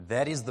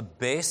That is the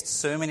best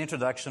sermon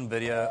introduction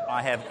video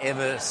I have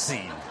ever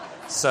seen.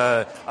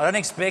 So I don't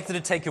expect it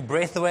to take your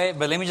breath away,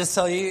 but let me just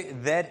tell you,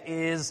 that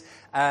is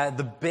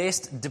the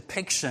best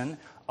depiction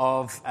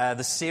of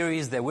the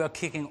series that we're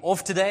kicking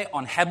off today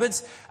on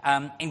habits.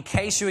 In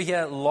case you were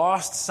here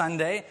last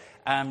Sunday,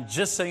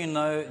 just so you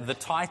know, the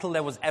title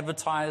that was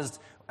advertised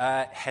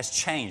has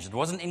changed. It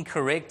wasn't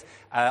incorrect.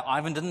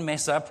 Ivan didn't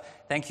mess up.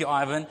 Thank you,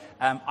 Ivan.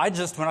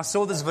 When I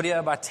saw this video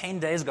about 10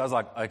 days ago, I was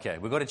like, okay,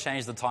 we've got to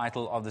change the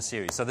title of the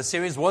series. So the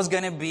series was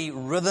going to be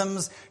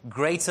Rhythms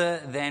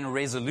Greater Than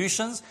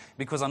Resolutions,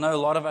 because I know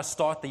a lot of us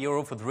start the year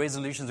off with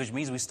resolutions, which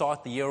means we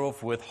start the year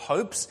off with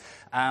hopes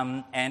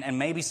and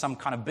maybe some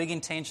kind of big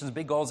intentions,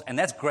 big goals, and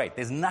that's great.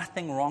 There's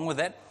nothing wrong with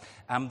that.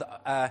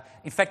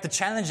 In fact, the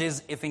challenge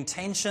is if good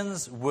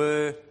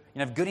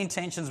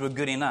intentions were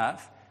good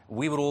enough,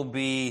 we would all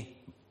be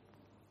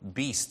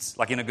beasts,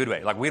 like in a good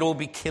way. Like we'd all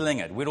be killing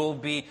it. We'd all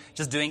be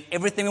just doing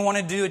everything we want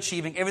to do,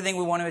 achieving everything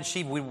we want to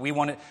achieve.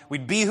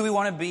 We'd be who we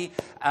want to be.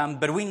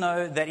 But we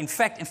know that in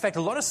fact,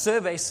 a lot of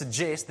surveys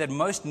suggest that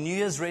most New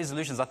Year's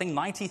resolutions, I think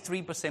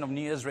 93% of New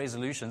Year's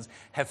resolutions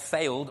have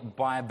failed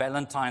by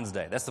Valentine's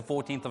Day. That's the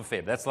 14th of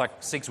February. That's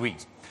like 6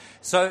 weeks.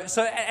 So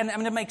I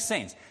mean, it makes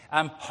sense.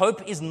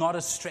 Hope is not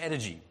a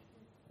strategy,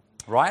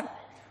 right?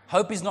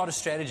 Hope is not a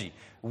strategy.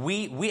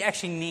 We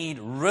actually need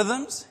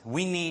rhythms,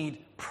 we need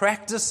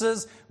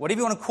practices, whatever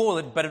you want to call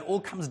it, but it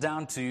all comes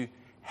down to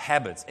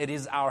habits. It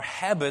is our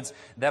habits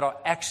that are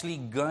actually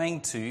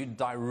going to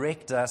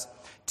direct us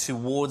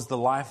towards the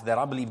life that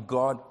I believe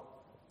God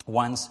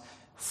wants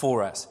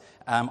for us.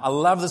 I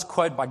love this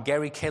quote by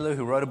Gary Keller,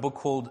 who wrote a book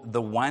called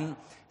The One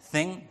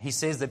Thing. He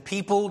says that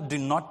people do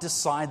not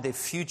decide their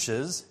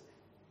futures,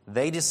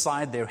 they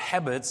decide their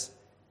habits,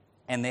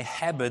 and their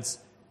habits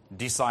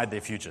decide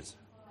their futures.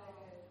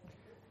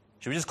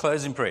 Should we just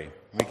close in prayer?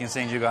 We can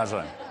send you guys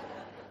home.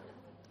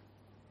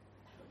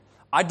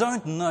 I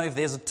don't know if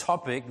there's a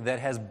topic that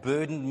has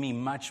burdened me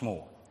much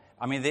more.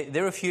 I mean,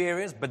 there are a few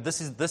areas, but this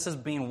has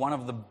been one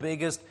of the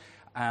biggest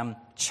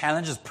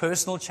challenges,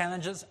 personal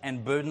challenges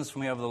and burdens for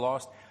me over the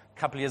last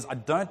couple of years. I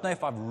don't know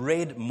if I've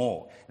read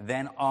more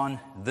than on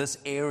this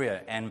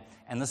area and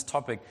this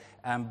topic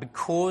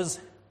because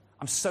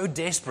I'm so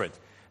desperate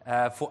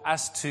for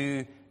us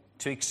to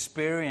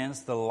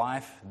experience the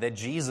life that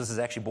Jesus has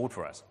actually bought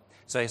for us.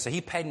 So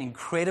he paid an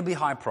incredibly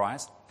high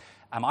price.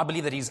 I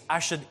believe that he's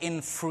ushered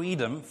in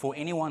freedom for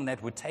anyone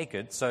that would take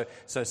it. So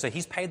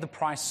he's paid the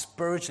price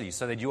spiritually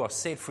so that you are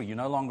set free. You're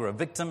no longer a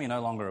victim. You're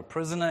no longer a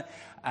prisoner.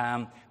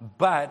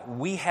 But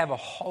we have a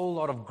whole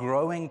lot of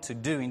growing to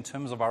do in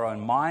terms of our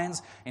own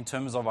minds, in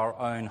terms of our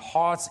own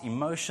hearts,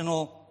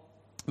 emotional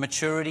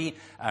maturity,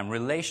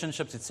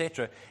 relationships,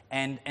 etc.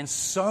 And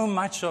so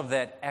much of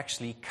that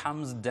actually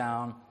comes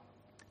down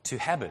to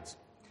habits.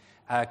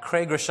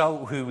 Craig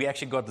Rochelle, who we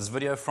actually got this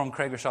video from,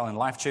 Craig Rochelle in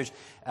Life Church,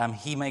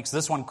 he makes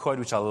this one quote,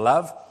 which I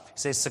love. He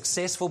says,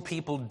 successful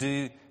people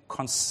do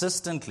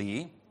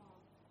consistently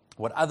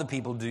what other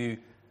people do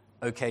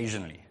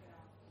occasionally.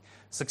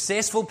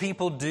 Successful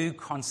people do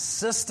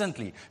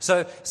consistently.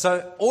 So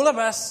all of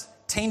us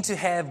tend to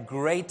have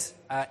great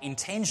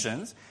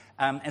intentions,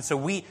 and so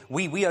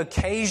we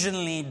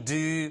occasionally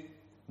do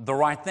the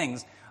right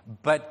things,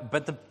 but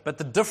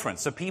the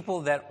difference, so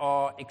people that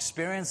are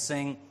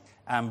experiencing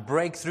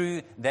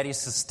breakthrough that is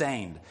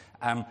sustained.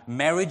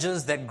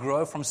 Marriages that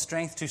grow from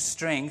strength to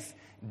strength,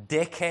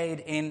 decade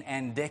in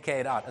and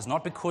decade out. It's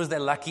not because they're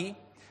lucky.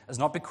 It's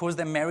not because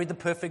they married the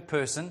perfect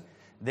person.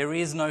 There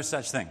is no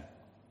such thing.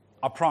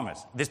 I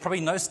promise. There's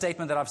probably no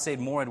statement that I've said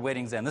more at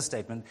weddings than this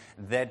statement,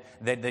 that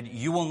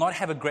you will not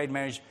have a great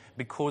marriage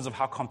because of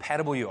how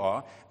compatible you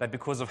are, but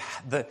because of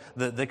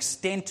the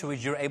extent to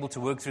which you're able to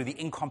work through the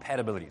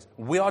incompatibilities.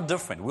 We are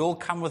different. We all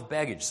come with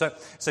baggage. So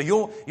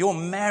your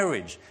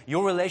marriage,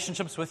 your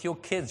relationships with your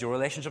kids, your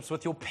relationships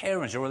with your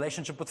parents, your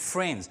relationship with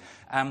friends,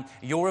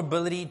 your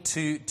ability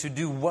to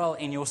do well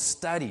in your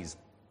studies,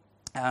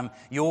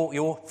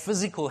 your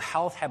physical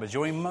health habits,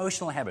 your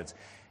emotional habits.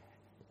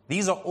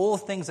 These are all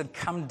things that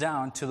come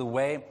down to the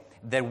way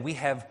that we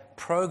have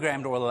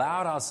programmed or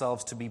allowed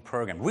ourselves to be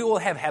programmed. We all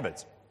have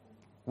habits.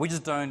 We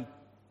just don't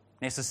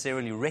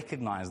necessarily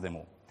recognize them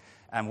all.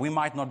 We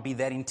might not be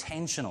that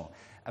intentional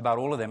about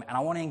all of them. And I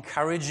want to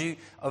encourage you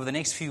over the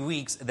next few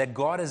weeks that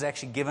God has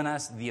actually given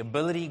us the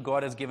ability,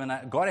 God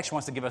actually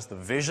wants to give us the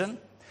vision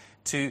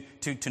to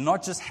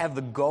not just have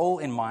the goal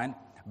in mind,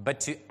 but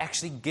to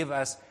actually give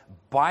us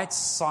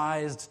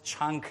bite-sized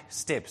chunk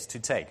steps to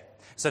take.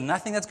 So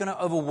nothing that's going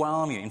to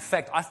overwhelm you. In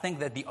fact, I think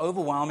that the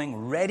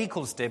overwhelming,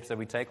 radical steps that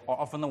we take are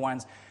often the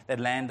ones that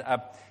we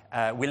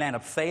land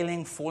up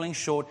failing, falling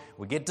short,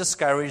 we get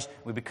discouraged,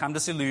 we become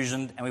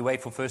disillusioned, and we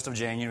wait for 1st of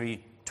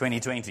January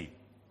 2020.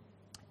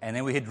 And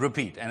then we hit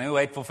repeat, and then we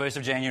wait for 1st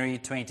of January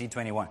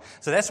 2021.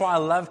 So that's why I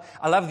love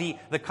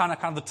the kind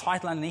of the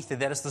title underneath it,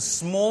 that it's the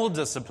small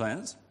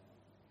disciplines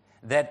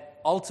that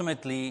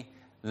ultimately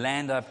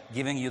land up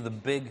giving you the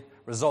big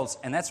results.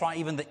 And that's why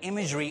even the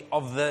imagery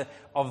of the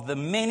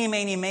many,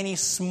 many, many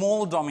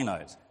small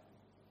dominoes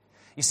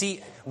You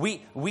see,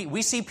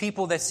 we see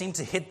people that seem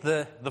to hit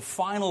the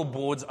final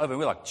boards over.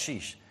 We're like,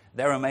 sheesh,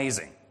 they're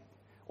amazing.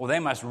 Or they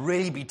must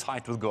really be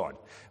tight with God.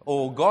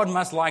 Or God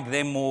must like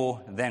them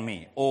more than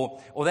me.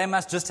 Or they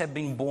must just have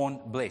been born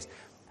blessed.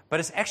 But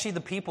it's actually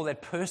the people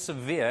that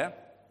persevere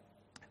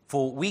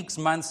for weeks,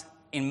 months,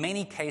 in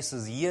many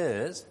cases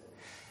years,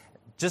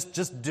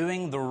 just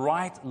doing the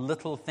right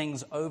little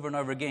things over and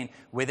over again,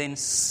 where then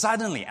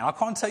suddenly, and I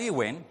can't tell you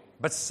when,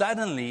 but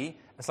suddenly,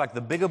 it's like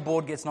the bigger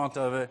board gets knocked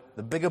over,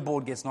 the bigger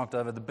board gets knocked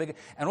over,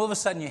 and all of a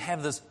sudden you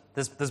have this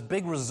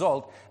big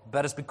result,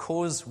 but it's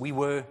because we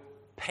were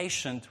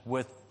patient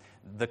with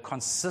the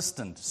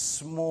consistent,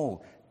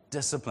 small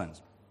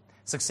disciplines.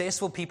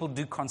 Successful people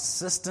do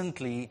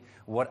consistently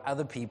what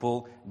other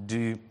people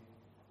do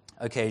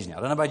occasionally. I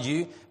don't know about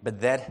you,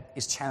 but that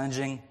is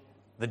challenging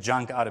the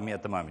junk out of me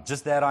at the moment.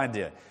 Just that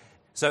idea.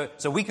 So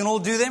we can all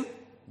do them,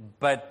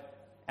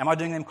 but am I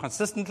doing them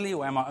consistently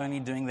or am I only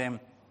doing them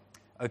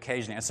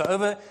occasionally? And so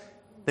over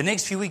the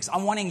next few weeks,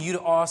 I'm wanting you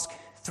to ask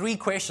 3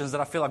 questions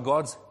that I feel like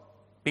God's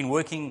been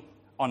working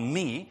on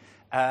me.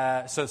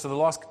 So the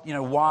last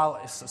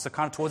while, so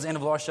kind of towards the end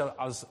of last year,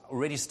 I was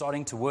already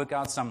starting to work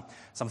out some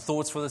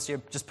thoughts for this year,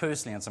 just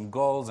personally, and some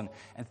goals and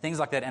things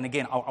like that. And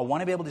again, I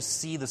want to be able to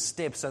see the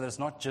steps so that it's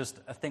not just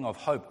a thing of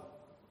hope.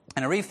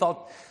 And I really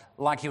felt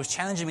like He was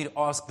challenging me to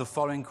ask the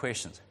following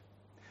questions.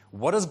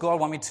 What does God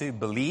want me to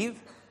believe?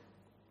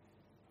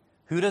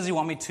 Who does He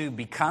want me to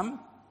become?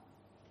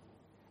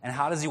 And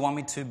how does He want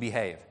me to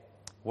behave?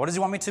 What does He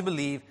want me to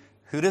believe?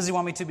 Who does He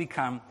want me to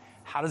become?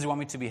 How does He want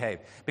me to behave?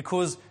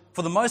 Because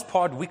for the most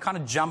part, we kind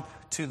of jump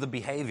to the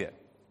behavior.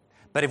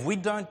 But if we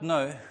don't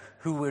know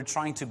who we're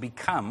trying to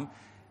become,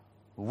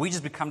 we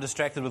just become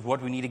distracted with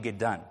what we need to get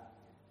done.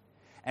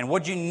 And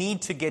what you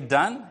need to get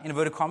done, in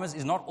inverted commas,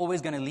 is not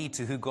always going to lead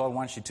to who God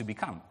wants you to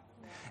become.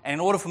 And in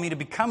order for me to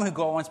become who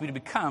God wants me to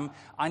become,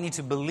 I need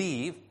to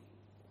believe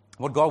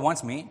what God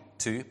wants me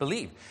to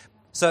believe.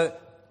 So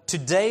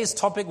today's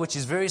topic, which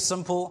is very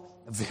simple,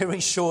 very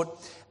short,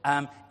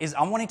 is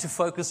I'm wanting to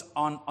focus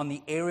on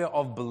the area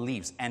of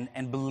beliefs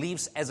and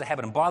beliefs as a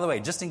habit. And by the way,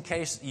 just in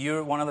case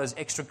you're one of those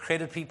extra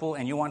credit people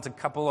and you want a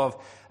couple of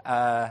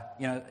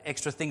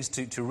extra things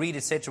to read,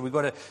 etc., we've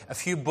got a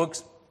few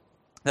books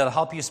that'll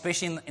help you,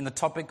 especially in the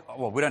topic.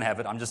 Well, we don't have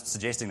it. I'm just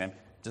suggesting them,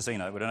 just so you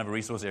know. We don't have a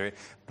resource area.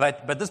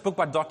 But this book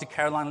by Dr.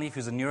 Caroline Leaf,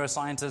 who's a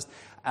neuroscientist,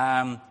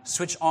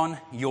 Switch On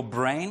Your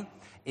Brain,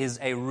 is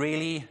a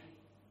really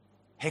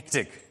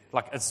hectic,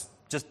 like it's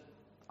just,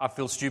 I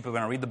feel stupid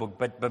when I read the book,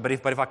 but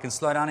if I can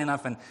slow down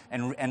enough and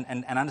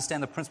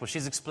understand the principle,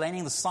 she's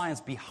explaining the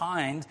science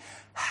behind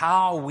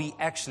how we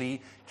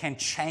actually can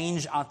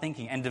change our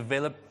thinking and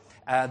develop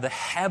the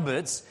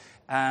habits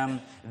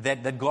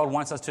that God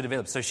wants us to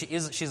develop. So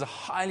she's a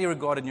highly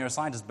regarded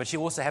neuroscientist, but she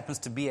also happens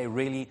to be a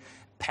really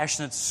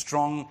passionate,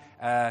 strong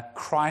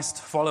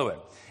Christ follower.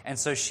 And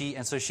so she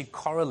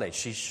correlates.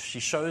 She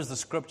shows the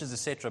scriptures,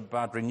 etc.,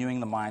 about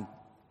renewing the mind.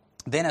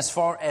 Then as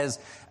far as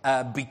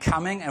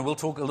becoming, and we'll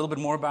talk a little bit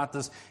more about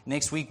this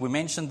next week. We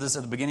mentioned this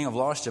at the beginning of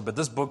last year, but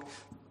this book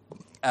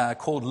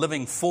called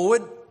Living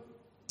Forward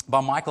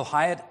by Michael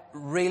Hyatt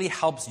really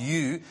helps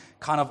you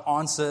kind of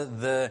answer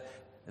the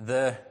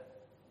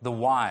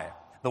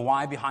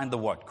why behind the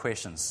what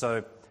questions.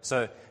 So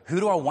who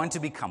do I want to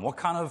become? What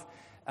kind of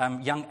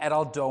young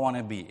adult do I want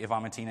to be if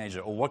I'm a teenager?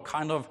 Or what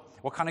kind of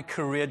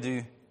career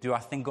do I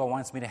think God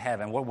wants me to have?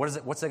 And what's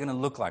that going to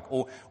look like?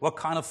 Or what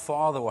kind of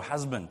father or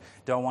husband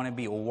do I want to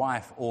be, or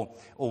wife? Or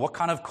what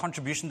kind of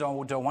contribution do I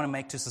want to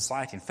make to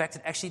society? In fact,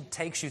 it actually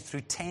takes you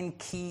through 10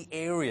 key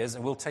areas,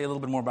 and we'll tell you a little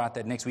bit more about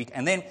that next week.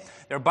 And then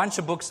there are a bunch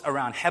of books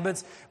around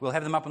habits. We'll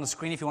have them up on the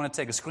screen if you want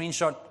to take a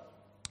screenshot.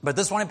 But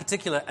this one in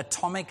particular,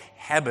 Atomic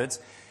Habits,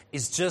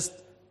 is just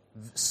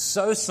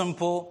so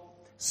simple,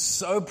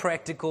 so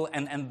practical.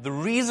 And the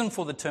reason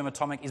for the term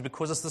atomic is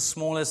because it's the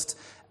smallest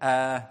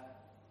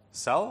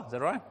cell, is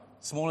that right?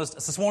 It's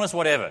the smallest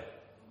whatever.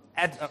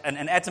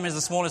 An atom is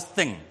the smallest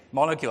thing,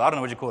 molecule, I don't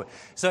know what you call it.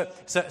 So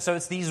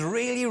it's these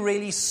really,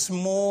 really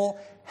small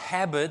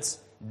habits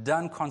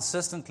done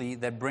consistently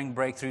that bring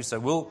breakthrough. So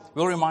we'll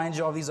remind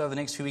you of these over the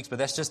next few weeks, but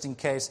that's just in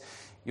case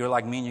you're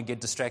like me and you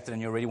get distracted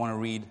and you already want to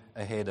read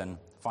ahead and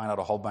find out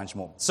a whole bunch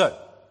more. So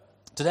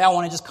today I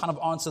want to just kind of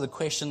answer the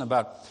question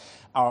about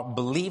our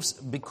beliefs,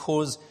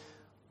 because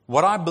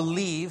what I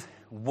believe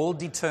will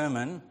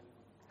determine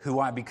who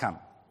I become.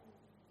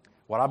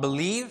 What I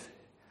believe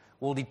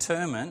will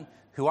determine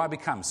who I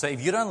become. So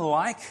if you don't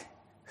like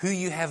who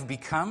you have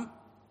become,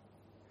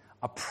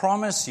 I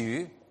promise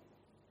you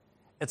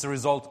it's a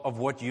result of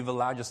what you've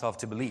allowed yourself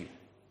to believe.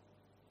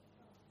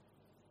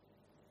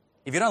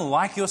 If you don't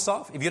like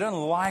yourself, if you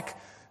don't like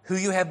who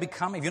you have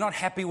become, if you're not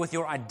happy with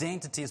your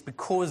identity, it's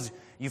because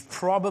you've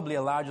probably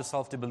allowed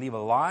yourself to believe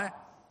a lie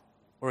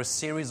or a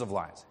series of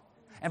lies.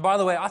 And by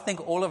the way, I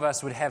think all of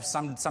us would have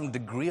some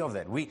degree of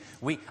that.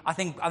 I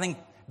think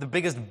the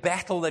biggest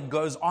battle that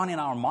goes on in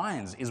our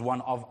minds is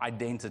one of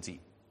identity.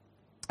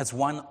 It's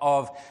one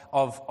of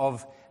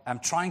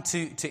trying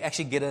to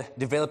actually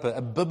develop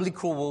a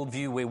biblical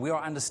worldview where we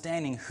are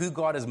understanding who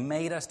God has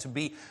made us to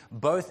be,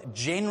 both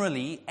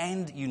generally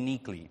and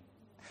uniquely.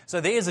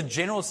 So there is a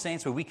general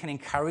sense where we can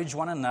encourage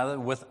one another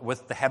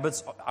with the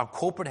habits, our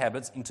corporate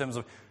habits, in terms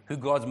of who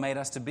God's made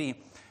us to be,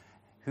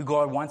 who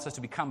God wants us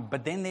to become.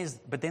 But then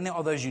there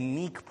are those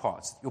unique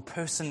parts, your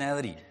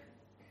personality,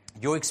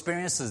 your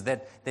experiences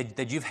that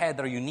you've had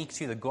that are unique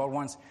to you, that God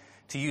wants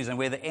to use, and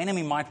where the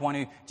enemy might want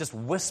to just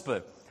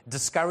whisper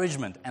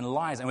discouragement and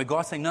lies, and where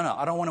God's saying, no,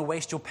 I don't want to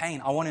waste your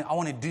pain. I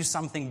want to do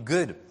something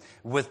good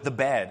with the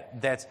bad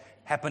that's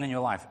happened in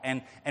your life.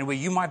 And where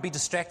you might be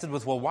distracted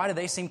with, well, why do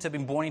they seem to have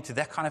been born into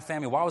that kind of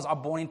family? Why was I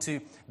born into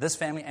this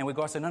family? And where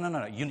God said,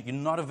 no, you're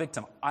not a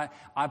victim. I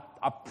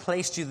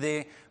placed you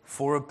there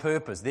for a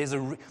purpose.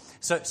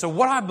 So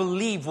what I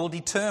believe will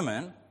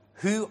determine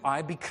who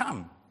I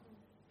become.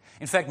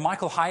 In fact,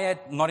 Michael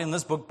Hyatt, not in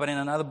this book, but in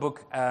another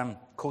book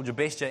called Your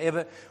Best Year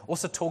Ever,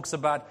 also talks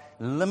about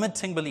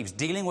limiting beliefs,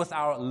 dealing with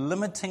our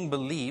limiting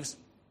beliefs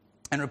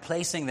and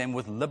replacing them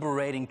with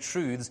liberating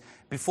truths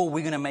before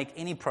we're going to make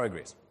any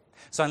progress.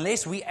 So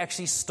unless we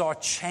actually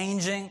start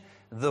changing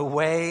the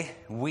way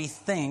we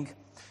think,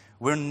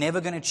 we're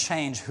never going to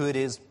change who it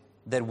is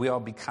that we are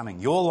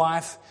becoming. Your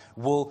life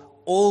will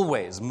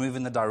always move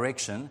in the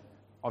direction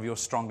of your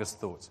strongest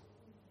thoughts.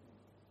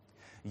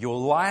 Your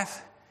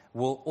life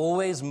will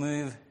always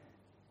move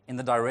in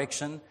the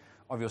direction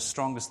of your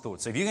strongest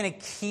thoughts. So if you're going to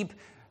keep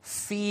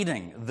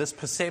feeding this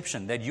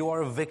perception that you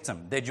are a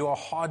victim, that you are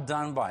hard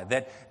done by,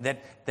 that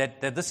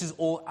this is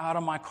all out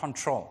of my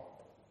control,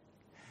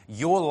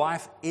 your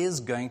life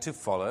is going to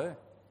follow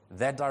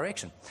that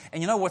direction.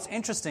 And you know what's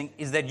interesting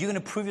is that you're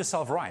going to prove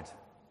yourself right.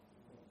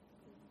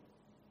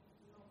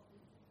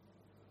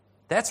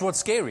 That's what's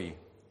scary.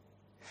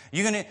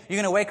 You're going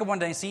to wake up one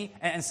day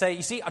and say,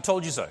 you see, I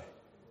told you so.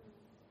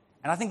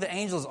 And I think the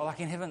angels are like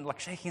in heaven,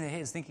 like shaking their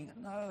heads, thinking,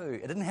 no,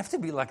 it didn't have to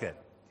be like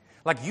that.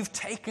 Like you've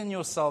taken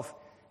yourself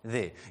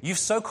there. You've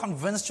so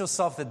convinced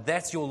yourself that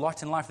that's your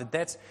lot in life, that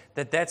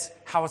that's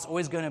how it's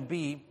always going to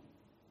be.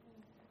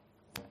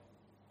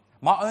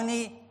 My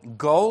only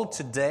goal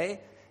today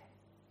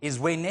is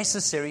where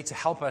necessary to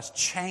help us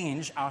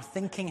change our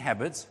thinking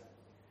habits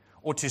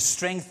or to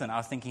strengthen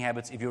our thinking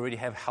habits if you already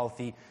have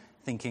healthy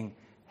thinking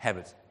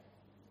habits.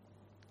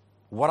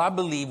 What I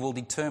believe will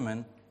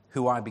determine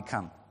who I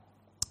become.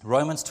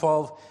 Romans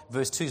 12,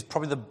 verse 2 is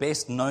probably the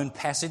best known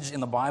passage in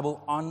the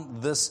Bible on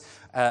this,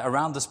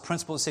 around this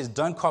principle. It says,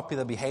 don't copy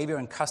the behavior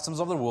and customs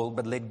of the world,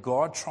 but let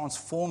God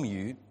transform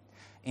you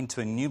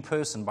into a new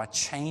person by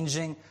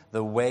changing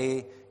the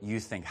way you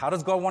think. How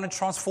does God want to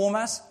transform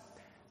us?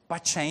 By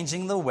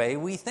changing the way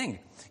we think.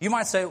 You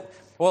might say,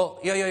 well,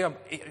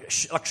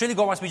 like surely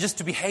God wants me just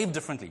to behave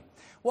differently.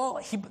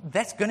 Well,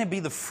 that's going to be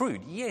the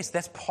fruit. Yes,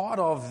 that's part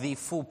of the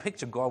full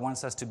picture. God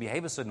wants us to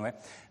behave a certain way,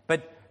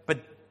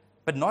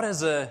 but not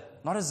as an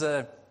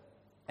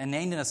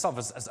end in itself.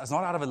 It's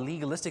not out of a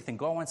legalistic thing.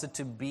 God wants it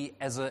to be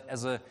as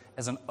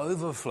an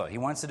overflow. He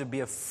wants it to be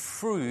a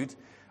fruit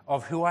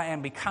of who I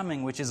am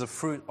becoming, which is a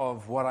fruit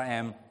of what I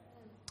am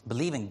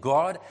believing.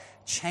 God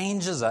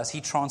changes us. He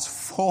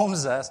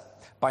transforms us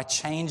by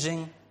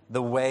changing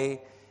the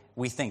way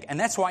we think. And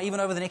that's why even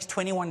over the next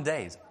 21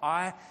 days,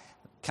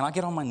 can I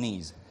get on my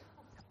knees?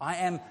 I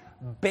am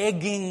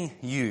begging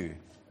you.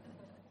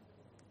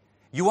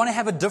 You want to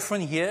have a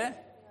different year?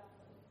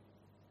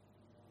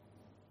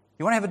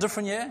 You want to have a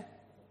different year?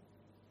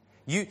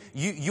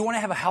 You want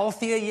to have a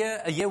healthier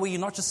year? A year where you're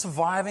not just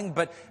surviving,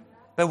 but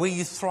where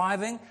you're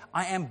thriving?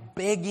 I am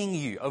begging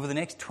you over the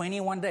next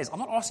 21 days. I'm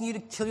not asking you to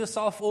kill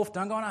yourself off.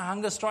 Don't go on a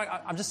hunger strike.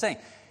 I'm just saying,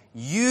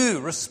 you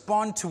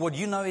respond to what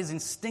you know is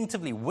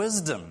instinctively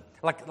wisdom.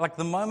 Like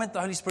the moment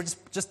the Holy Spirit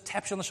just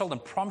taps you on the shoulder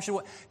and prompts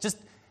you,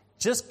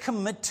 just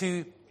commit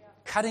to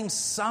cutting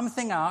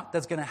something out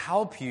that's going to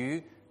help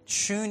you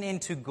tune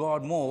into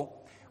God more,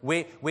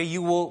 where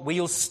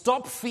you'll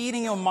stop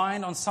feeding your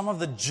mind on some of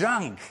the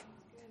junk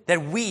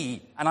that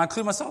we, and I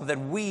include myself, that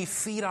we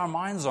feed our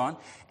minds on,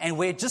 and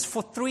where just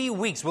for 3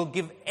 weeks we'll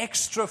give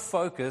extra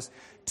focus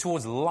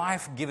towards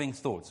life-giving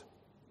thoughts.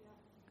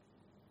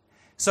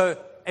 So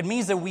it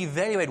means that we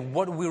evaluate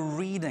what we're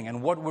reading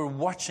and what we're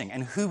watching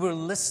and who we're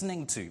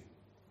listening to.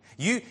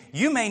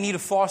 You may need to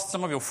fast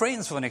some of your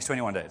friends for the next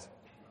 21 days.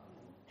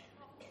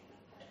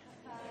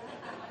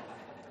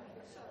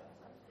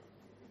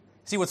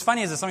 See, what's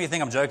funny is that some of you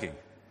think I'm joking.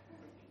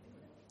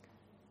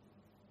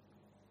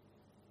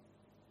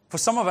 For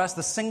some of us,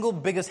 the single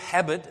biggest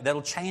habit that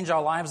will change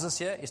our lives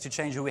this year is to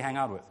change who we hang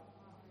out with.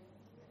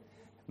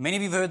 Many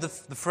of you have heard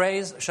the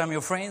phrase, show me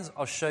your friends,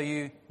 I'll show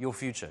you your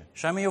future.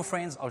 Show me your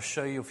friends, I'll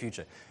show you your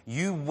future.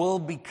 You will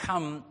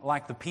become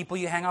like the people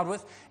you hang out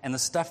with and the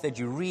stuff that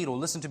you read or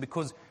listen to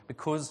because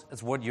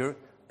it's what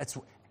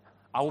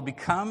I will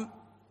become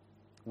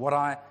what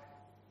I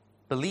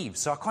believe.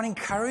 So I can't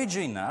encourage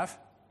you enough.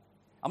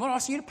 I'm not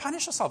asking you to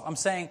punish yourself. I'm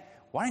saying,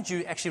 why don't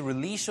you actually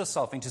release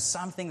yourself into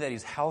something that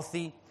is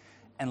healthy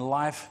and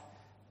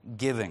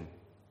life-giving?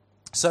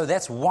 So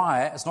that's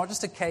why it's not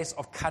just a case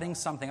of cutting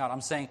something out.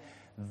 I'm saying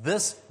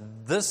this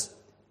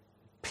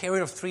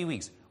period of 3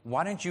 weeks,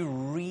 why don't you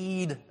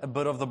read a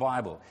bit of the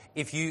Bible?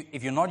 If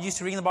you're not used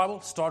to reading the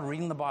Bible, start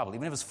reading the Bible,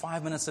 even if it's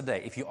 5 minutes a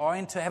day. If you are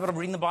into the habit of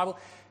reading the Bible,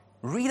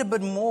 read a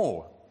bit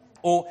more.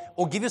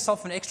 Or give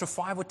yourself an extra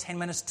 5 or 10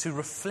 minutes to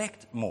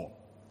reflect more.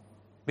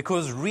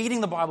 Because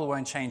reading the Bible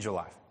won't change your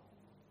life.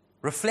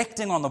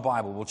 Reflecting on the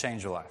Bible will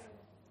change your life.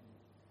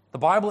 The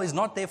Bible is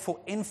not there for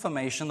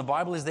information. The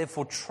Bible is there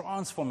for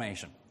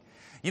transformation.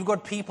 You've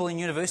got people in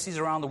universities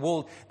around the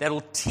world that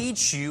will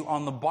teach you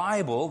on the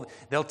Bible.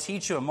 They'll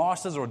teach you a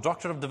master's or a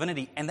doctorate of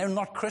divinity, and they're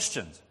not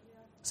Christians.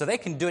 So they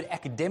can do it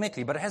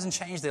academically, but it hasn't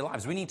changed their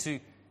lives. We need to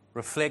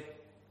reflect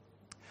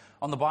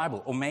on the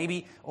Bible. Or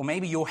maybe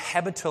your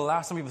habit to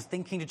allow some people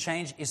thinking to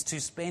change is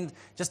to spend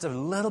just a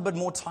little bit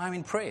more time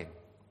in prayer.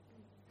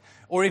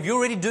 Or if you're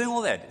already doing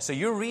all that, so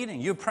you're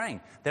reading, you're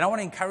praying, then I want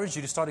to encourage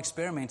you to start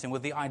experimenting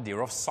with the idea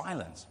of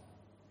silence.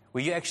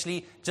 Where you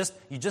actually just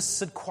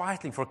sit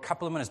quietly for a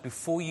couple of minutes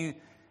before you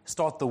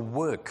start the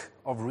work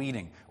of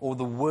reading or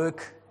the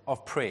work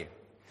of prayer.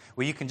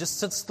 Where you can just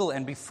sit still,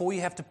 and before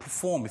you have to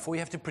perform, before you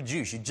have to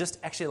produce, you just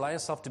actually allow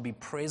yourself to be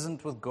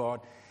present with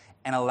God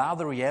and allow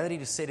the reality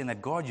to set in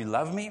that, God, you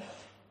love me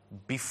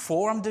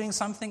before I'm doing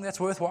something that's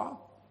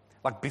worthwhile.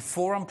 Like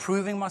before I'm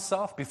proving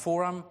myself,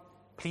 before I'm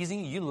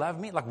pleasing you, love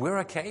me. Like we're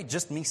okay,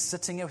 just me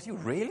sitting here with you.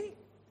 Really?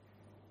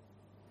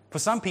 For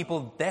some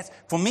people,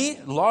 for me,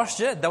 last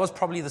year, that was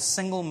probably the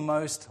single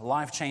most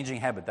life-changing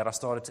habit that I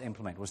started to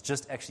implement, was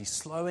just actually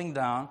slowing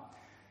down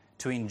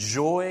to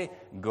enjoy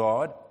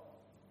God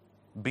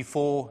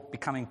before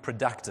becoming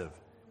productive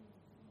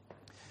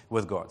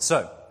with God. So,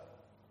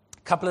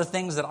 a couple of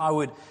things that I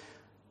would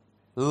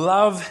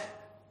love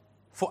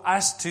for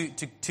us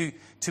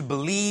to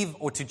believe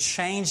or to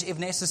change if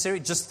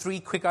necessary. Just 3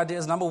 quick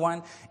ideas. Number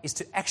 1 is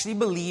to actually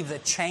believe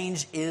that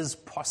change is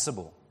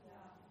possible.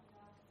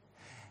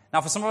 Now,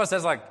 for some of us,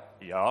 that's like,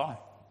 yeah,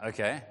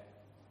 okay.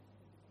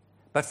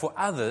 But for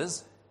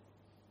others,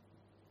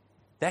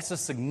 that's a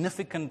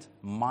significant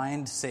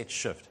mindset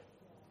shift.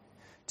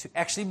 To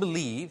actually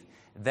believe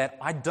that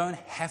I don't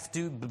have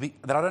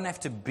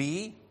to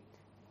be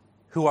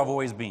who I've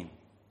always been.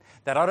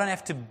 That I don't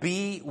have to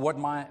be what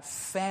my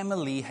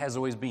family has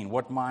always been,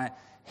 what my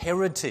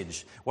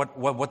heritage,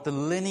 what the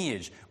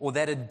lineage, or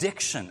that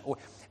addiction.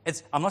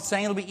 I'm not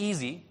saying it'll be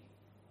easy,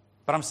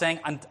 but I'm saying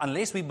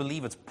unless we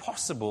believe it's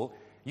possible,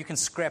 you can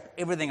scrap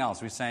everything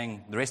else we're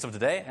saying the rest of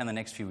today and the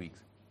next few weeks.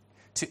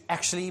 To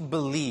actually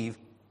believe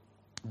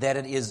that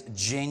it is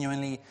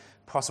genuinely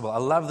possible. I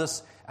love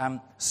this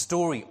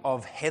story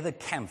of Heather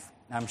Kampf.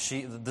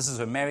 This is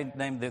her married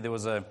name. There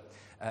was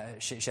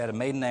she had a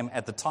maiden name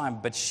at the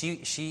time, but she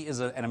is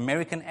an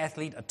American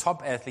athlete, a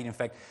top athlete, in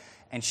fact,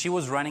 and she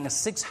was running a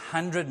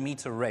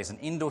 600-meter race, an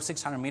indoor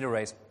 600-meter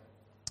race,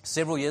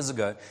 several years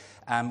ago,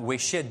 where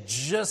she had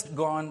just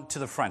gone to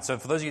the front. So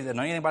for those of you that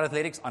know anything about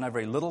athletics, I know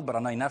very little, but I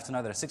know enough to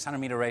know that a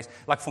 600-meter race,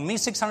 like for me,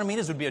 600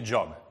 meters would be a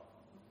jog.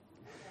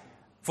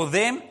 For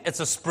them, it's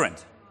a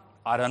sprint.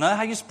 I don't know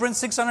how you sprint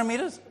 600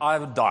 meters. I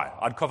would die.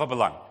 I'd cough up a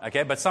lung.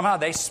 Okay, but somehow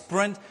they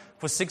sprint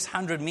for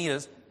 600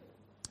 meters.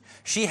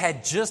 She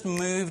had just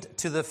moved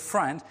to the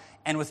front,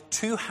 and with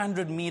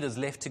 200 meters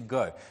left to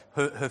go,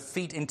 her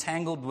feet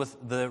entangled with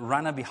the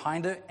runner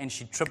behind her, and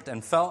she tripped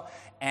and fell,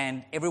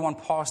 and everyone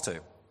passed her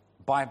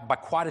by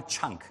quite a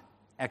chunk,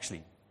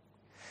 actually.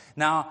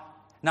 Now,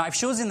 if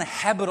she was in the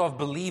habit of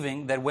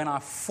believing that when I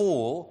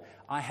fall,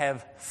 I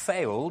have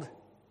failed,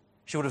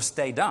 she would have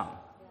stayed down.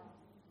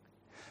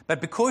 But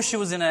because she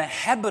was in a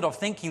habit of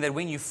thinking that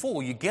when you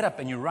fall, you get up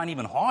and you run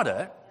even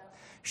harder,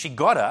 she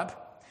got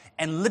up,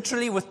 and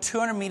literally with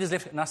 200 meters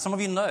left, now some of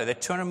you know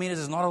that 200 meters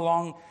is not a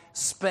long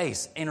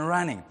space in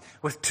running.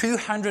 With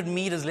 200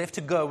 meters left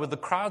to go, with the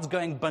crowds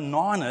going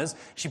bananas,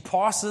 she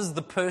passes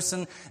the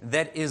person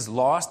that is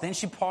last, then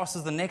she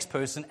passes the next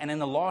person, and in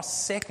the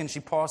last second she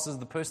passes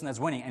the person that's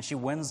winning, and she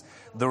wins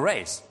the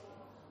race.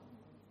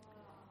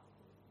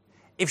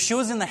 If she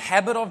was in the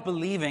habit of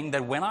believing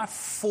that when I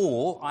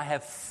fall, I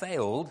have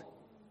failed,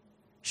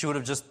 she would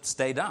have just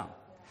stayed down.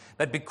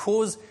 But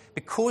because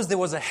there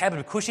was a habit,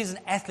 because she's an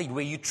athlete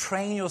where you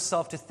train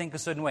yourself to think a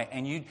certain way,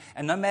 and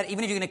no matter,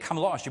 even if you're going to come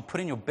last, you put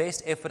in your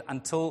best effort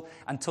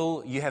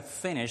until you have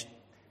finished.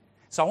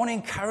 So I want to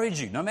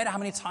encourage you, no matter how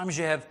many times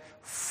you have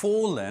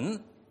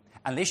fallen,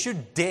 unless you're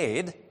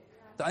dead,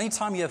 the only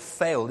time you have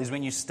failed is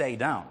when you stay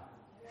down.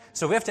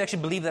 So we have to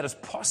actually believe that it's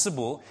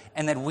possible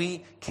and that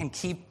we can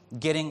keep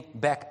getting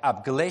back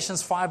up.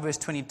 Galatians 5 verse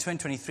 22 and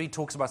 23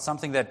 talks about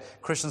something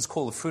that Christians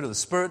call the fruit of the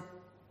Spirit,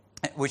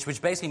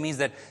 which basically means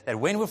that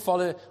when we're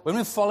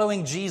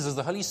following Jesus,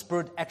 the Holy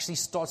Spirit actually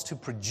starts to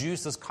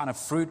produce this kind of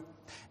fruit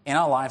in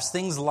our lives.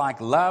 Things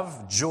like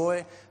love,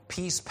 joy,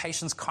 peace,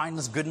 patience,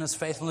 kindness, goodness,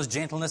 faithfulness,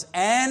 gentleness,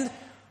 and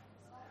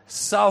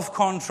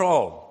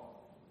self-control.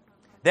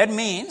 That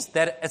means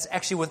that it's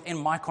actually within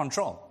my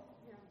control.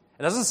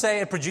 It doesn't say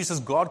it produces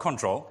God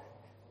control.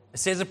 It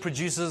says it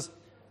produces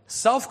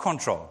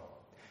self-control.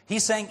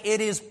 He's saying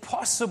it is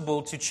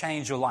possible to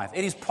change your life.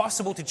 It is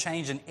possible to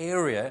change an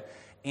area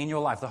in your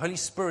life. The Holy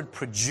Spirit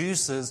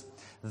produces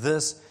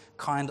this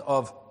kind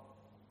of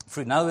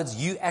fruit. In other words,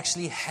 you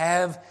actually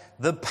have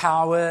the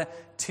power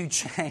to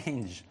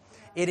change.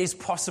 It is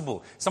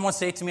possible. Someone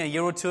said to me a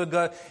year or two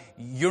ago,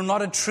 "You're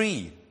not a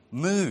tree.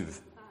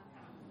 Move."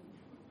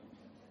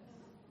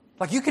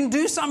 Like, you can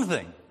do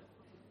something.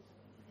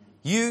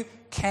 You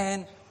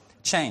can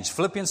change.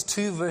 Philippians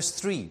 2 verse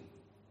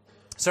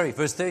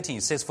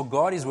 13 says, "For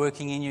God is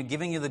working in you,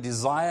 giving you the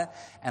desire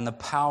and the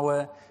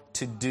power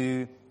to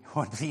do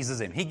what pleases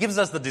Him." He gives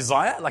us the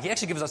desire, like He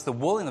actually gives us the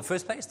will in the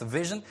first place, the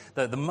vision,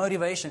 the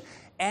motivation,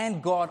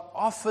 and God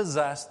offers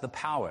us the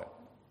power.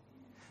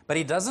 But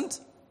He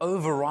doesn't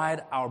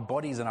override our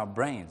bodies and our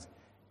brains.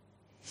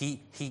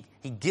 He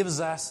gives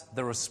us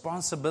the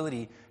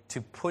responsibility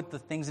to put the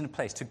things in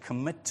place, to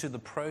commit to the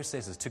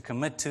processes, to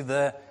commit to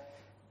the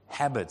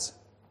habits.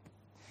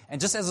 And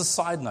just as a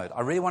side note,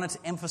 I really wanted to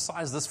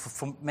emphasize this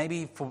for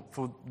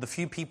the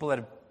few people that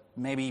have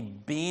maybe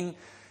been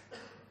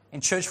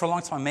in church for a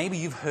long time. Maybe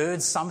you've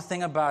heard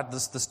something about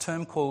this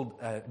term called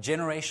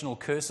generational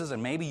curses,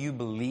 and maybe you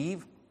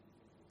believe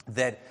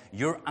that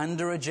you're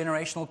under a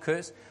generational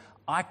curse.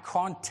 I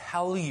can't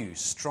tell you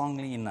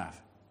strongly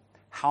enough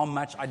how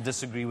much I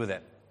disagree with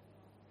that.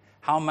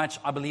 How much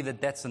I believe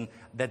that that's an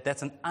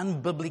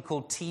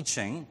unbiblical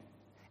teaching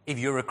if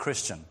you're a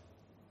Christian.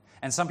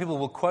 And some people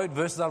will quote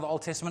verses out of the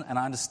Old Testament, and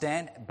I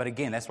understand, but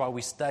again, that's why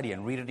we study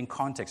and read it in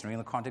context, and read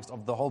in the context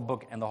of the whole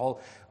book and the whole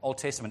Old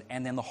Testament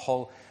and then the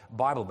whole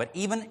Bible. But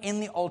even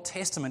in the Old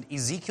Testament,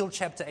 Ezekiel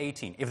chapter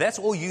 18, if that's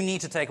all you need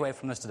to take away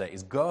from this today,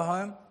 is go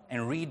home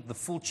and read the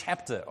full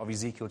chapter of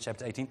Ezekiel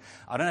chapter 18.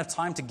 I don't have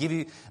time to give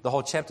you the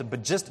whole chapter,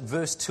 but just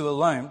verse 2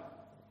 alone,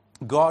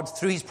 God,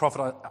 through His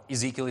prophet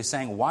Ezekiel, is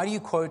saying, "Why do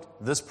you quote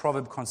this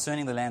proverb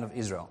concerning the land of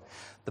Israel?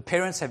 The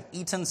parents have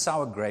eaten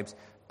sour grapes,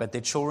 but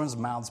their children's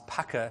mouths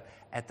pucker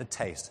at the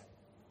taste."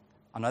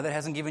 I know that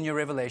hasn't given you a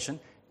revelation,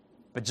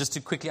 but just to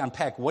quickly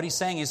unpack, what He's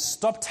saying is,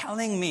 stop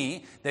telling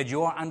me that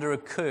you are under a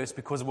curse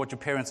because of what your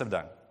parents have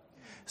done.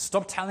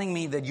 Stop telling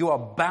me that you are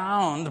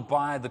bound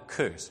by the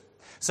curse.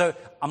 So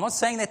I'm not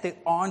saying that there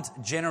aren't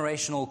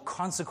generational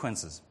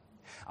consequences.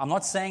 I'm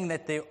not saying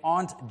that there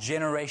aren't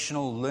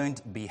generational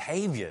learned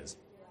behaviors.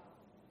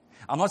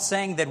 I'm not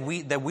saying that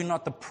we're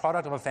not the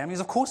product of our families.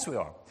 Of course we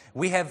are.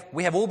 We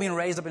have all been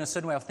raised up in a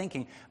certain way of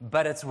thinking,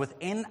 but it's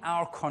within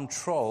our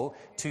control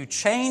to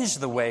change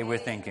the way we're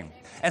thinking.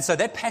 And so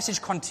that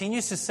passage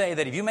continues to say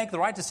that if you make the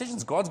right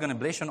decisions, God's going to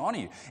bless you and honor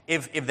you.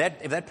 If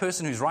that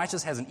person who's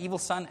righteous has an evil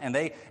son and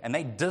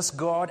they diss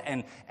God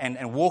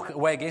and walk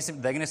away against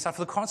Him, they're going to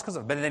suffer the consequences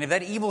of it. But then if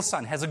that evil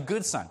son has a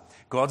good son,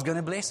 God's going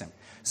to bless him.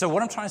 So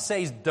what I'm trying to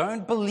say is,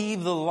 don't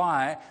believe the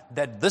lie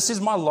that this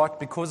is my lot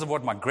because of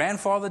what my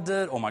grandfather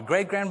did or my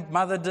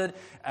great-grandmother did.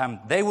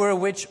 They were a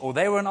witch or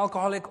they were an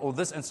alcoholic or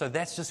this, and so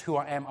that's just who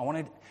I am.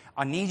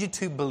 I need you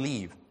to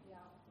believe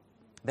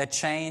that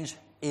change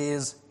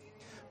is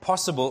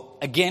possible.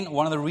 Again,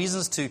 one of the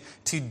reasons to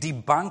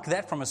debunk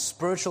that from a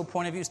spiritual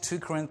point of view is 2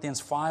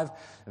 Corinthians 5,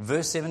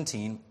 verse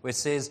 17, where it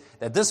says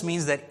that this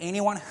means that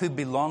anyone who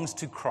belongs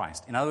to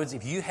Christ, in other words,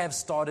 if you have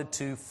started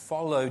to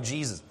follow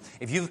Jesus,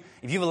 if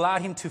you've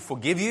allowed Him to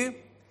forgive you,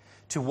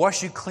 to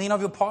wash you clean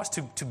of your past,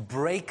 to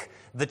break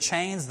the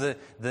chains,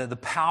 the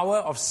power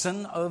of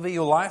sin over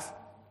your life,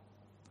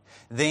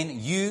 then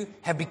you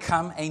have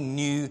become a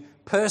new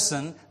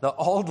person. The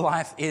old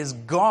life is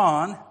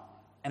gone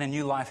and a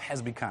new life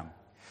has become.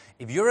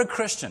 If you're a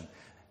Christian,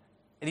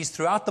 it is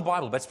throughout the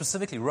Bible, but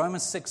specifically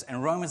Romans 6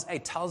 and Romans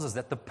 8 tells us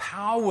that the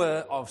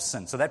power of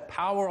sin, so that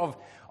power of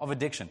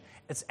addiction,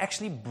 it's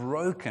actually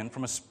broken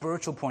from a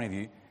spiritual point of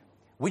view.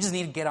 We just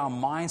need to get our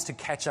minds to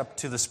catch up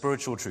to the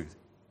spiritual truth.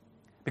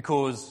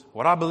 Because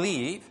what I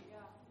believe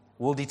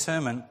will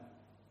determine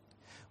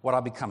what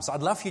I become. So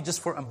I'd love for you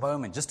just for a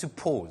moment, just to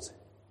pause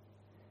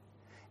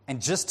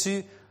and just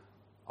to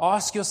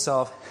ask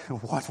yourself,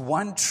 what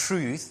one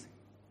truth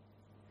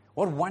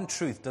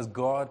does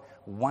God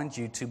want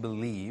you to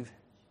believe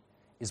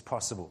is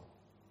possible?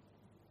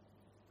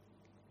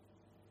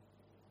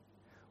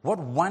 What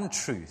one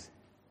truth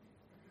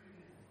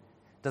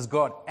does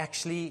God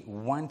actually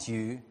want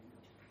you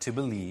to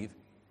believe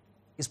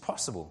is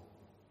possible?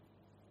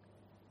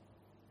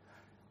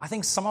 I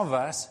think some of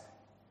us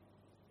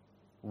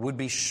would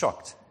be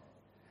shocked.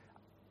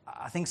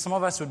 I think some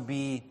of us would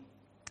be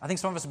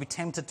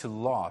tempted to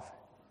laugh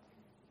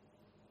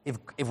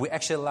if we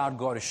actually allowed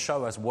God to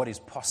show us what is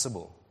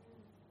possible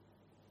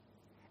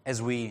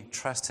as we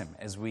trust Him,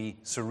 as we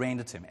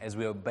surrender to Him, as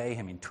we obey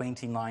Him in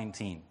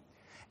 2019,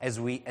 as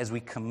we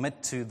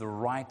commit to the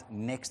right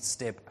next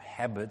step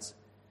habits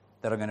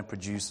that are going to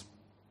produce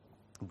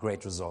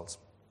great results.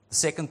 The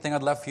second thing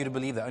I'd love for you to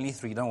believe, there are only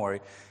 3, don't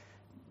worry,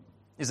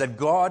 is that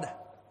God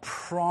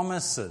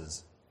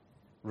promises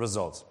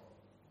results.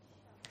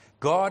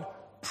 God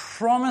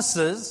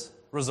promises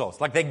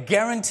results, like they're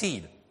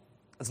guaranteed.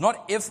 It's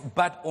not if,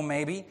 but, or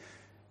maybe.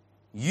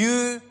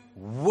 You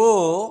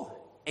will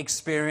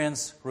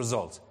experience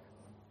results.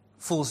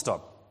 Full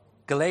stop.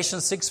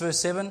 Galatians 6 verse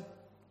 7,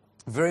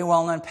 very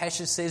well-known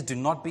passage says, do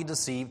not be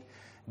deceived.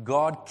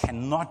 God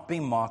cannot be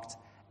mocked.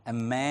 A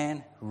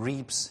man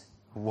reaps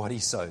what he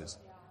sows.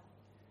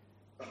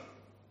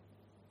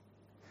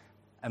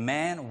 A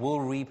man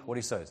will reap what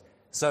he sows.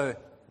 So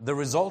the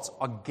results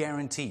are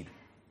guaranteed.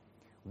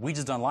 We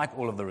just don't like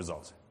all of the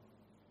results.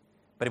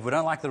 But if we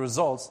don't like the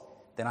results,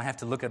 then I have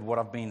to look at what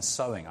I've been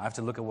sowing. I have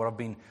to look at what I've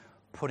been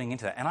putting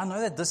into that. And I know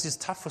that this is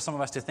tough for some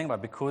of us to think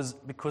about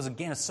because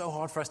again, it's so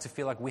hard for us to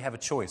feel like we have a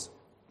choice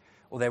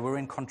or that we're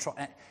in control.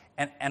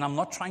 And I'm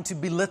not trying to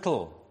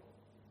belittle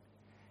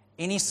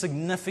any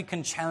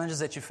significant challenges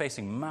that you're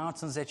facing,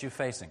 mountains that you're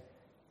facing.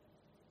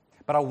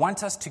 But I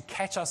want us to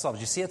catch ourselves.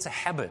 You see, it's a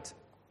habit.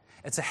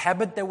 It's a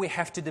habit that we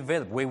have to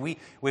develop, where we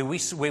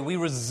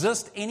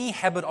resist any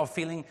habit of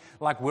feeling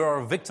like we're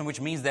a victim,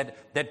 which means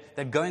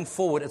that going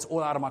forward, it's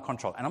all out of my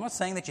control. And I'm not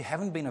saying that you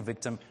haven't been a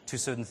victim to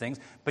certain things,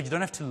 but you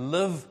don't have to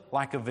live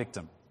like a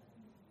victim.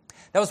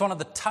 That was one of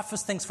the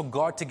toughest things for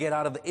God to get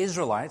out of the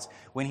Israelites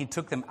when He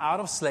took them out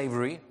of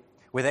slavery,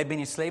 where they'd been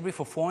in slavery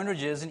for 400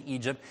 years in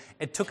Egypt.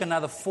 It took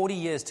another 40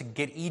 years to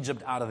get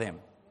Egypt out of them.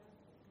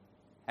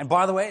 And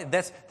by the way,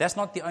 that's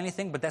not the only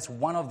thing, but that's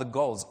one of the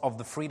goals of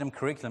the Freedom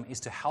Curriculum,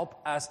 is to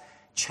help us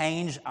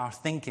change our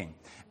thinking.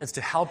 It's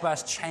to help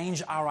us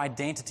change our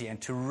identity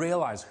and to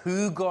realize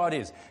who God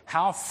is,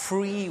 how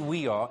free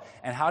we are,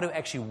 and how to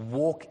actually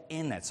walk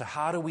in that. So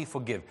how do we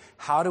forgive?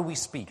 How do we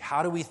speak?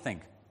 How do we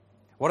think?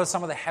 What are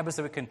some of the habits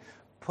that we can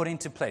put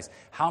into place?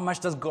 How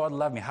much does God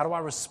love me? How do I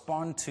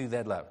respond to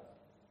that love?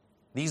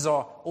 These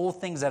are all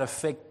things that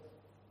affect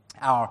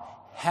our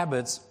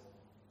habits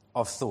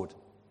of thought.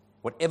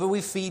 Whatever we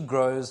feed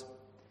grows,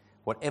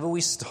 whatever we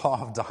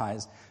starve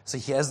dies. So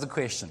here's the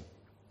question.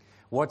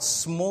 What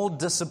small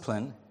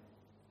discipline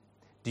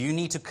do you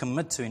need to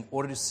commit to in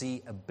order to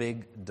see a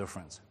big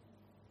difference?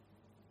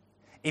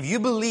 If you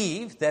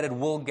believe that it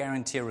will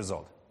guarantee a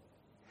result,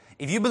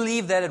 if you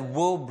believe that it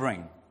will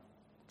bring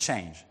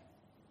change,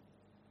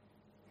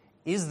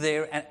 is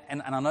there,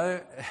 and I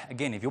know,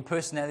 again, if your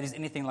personality is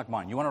anything like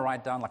mine, you want to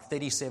write down like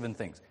 37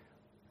 things.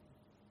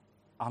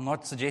 I'm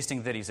not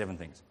suggesting 37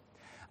 things.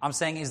 I'm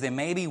saying, is there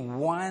maybe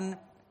one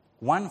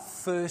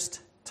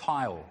first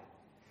tile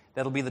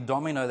that'll be the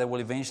domino that will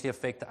eventually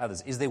affect the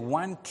others? Is there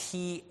one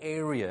key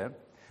area?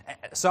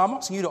 So I'm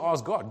asking you to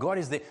ask God. God,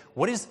 is there,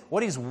 what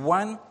is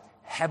one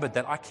habit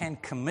that I can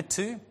commit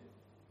to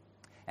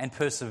and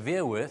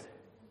persevere with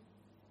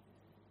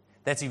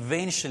that's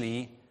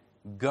eventually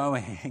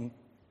going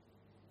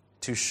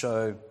to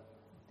show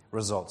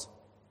results?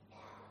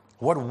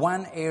 What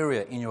one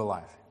area in your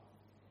life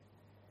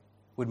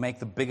would make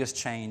the biggest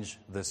change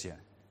this year?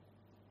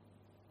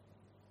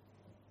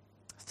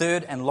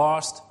 Third and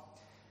last,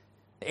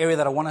 the area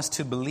that I want us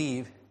to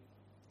believe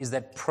is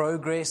that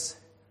progress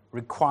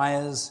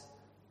requires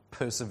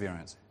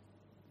perseverance.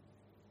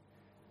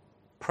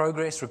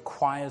 Progress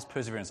requires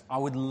perseverance. I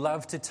would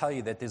love to tell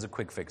you that there's a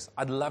quick fix.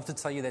 I'd love to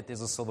tell you that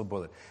there's a silver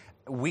bullet.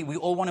 We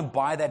all want to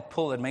buy that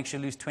pill that makes you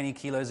lose 20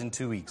 kilos in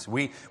 2 weeks.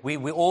 We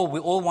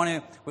all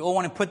want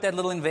to put that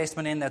little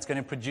investment in that's going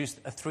to produce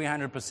a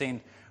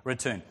 300%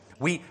 return.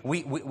 We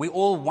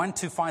all want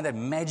to find that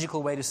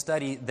magical way to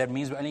study that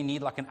means we only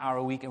need like an hour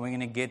a week and we're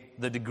going to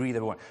get the degree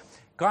that we want.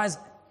 Guys,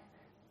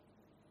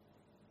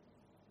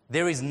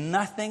 there is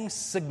nothing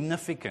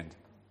significant.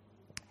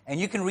 And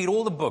you can read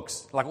all the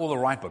books, like all the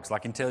right books,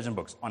 like intelligent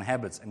books on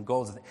habits and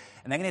goals, and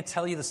they're going to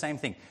tell you the same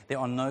thing. There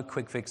are no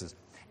quick fixes.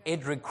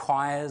 It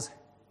requires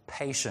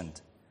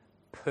patient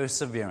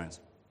perseverance.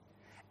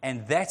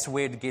 And that's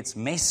where it gets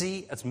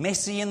messy. It's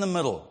messy in the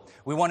middle.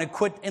 We want to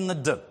quit in the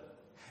dip.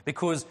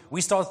 Because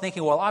we start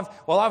thinking, I've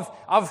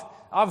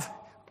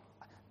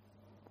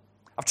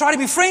tried to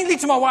be friendly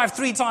to my wife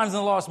 3 times in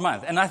the last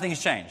month and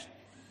nothing's changed.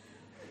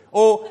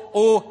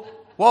 Or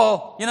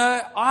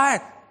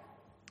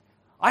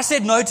I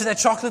said no to that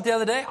chocolate the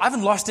other day. I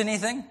haven't lost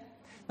anything.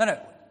 No.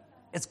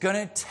 It's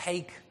going to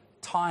take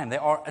time.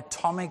 There are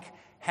atomic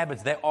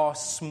habits. There are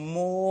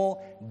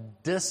small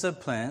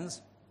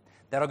disciplines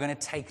that are going to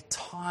take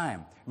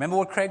time. Remember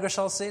what Craig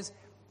Rochelle says?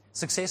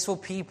 Successful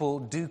people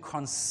do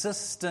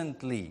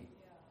consistently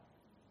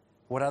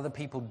what other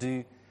people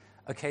do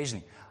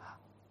occasionally.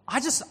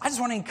 I just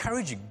want to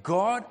encourage you.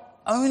 God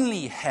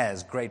only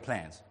has great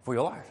plans for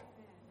your life.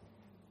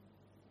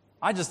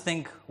 I just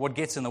think what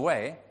gets in the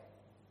way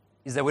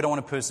is that we don't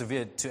want to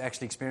persevere to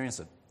actually experience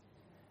it.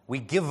 We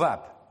give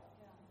up.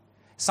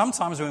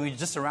 Sometimes when we're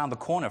just around the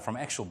corner from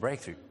actual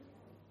breakthrough.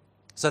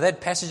 So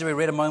that passage that we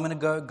read a moment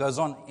ago goes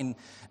on in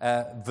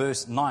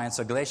verse 9.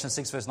 So Galatians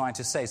 6 verse 9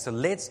 to say, so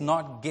let's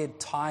not get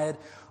tired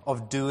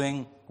of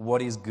doing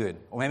what is good.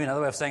 Or maybe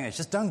another way of saying it is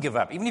just don't give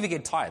up. Even if you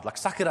get tired, like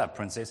suck it up,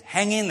 princess.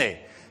 Hang in there.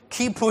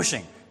 Keep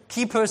pushing.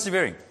 Keep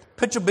persevering.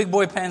 Put your big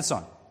boy pants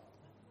on.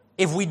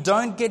 If we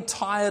don't get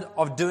tired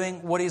of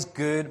doing what is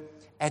good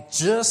at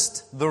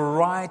just the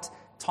right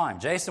time.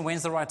 Jason,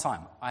 when's the right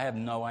time? I have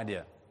no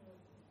idea.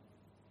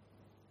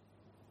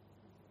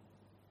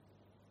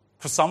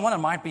 For someone, it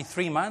might be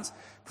 3 months.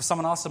 For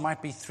someone else, it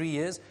might be 3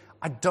 years.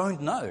 I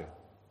don't know.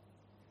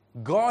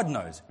 God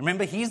knows.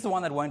 Remember, He's the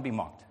one that won't be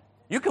mocked.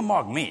 You can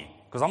mock me,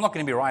 because I'm not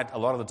going to be right a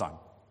lot of the time.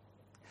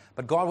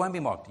 But God won't be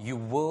mocked. You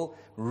will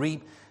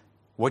reap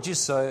what you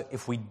sow.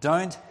 If we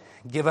don't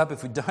give up,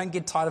 if we don't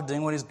get tired of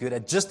doing what is good,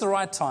 at just the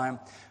right time,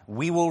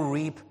 we will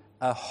reap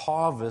a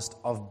harvest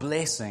of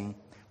blessing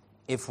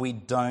if we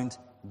don't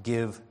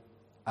give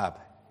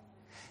up.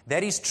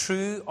 That is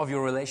true of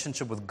your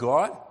relationship with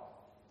God.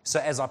 So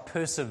as I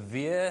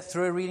persevere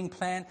through a reading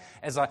plan,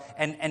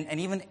 and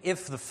even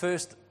if the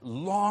first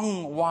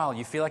long while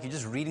you feel like you're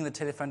just reading the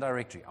telephone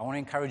directory, I want to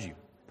encourage you,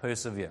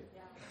 persevere.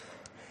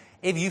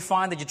 If you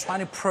find that you're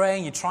trying to pray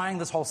and you're trying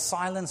this whole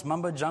silence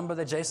mumbo-jumbo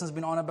that Jason's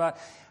been on about,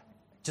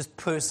 just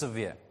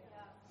persevere.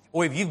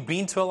 Or if you've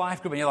been to a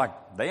life group and you're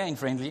like, they ain't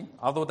friendly.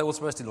 I thought they were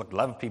supposed to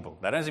love people.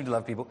 They don't seem to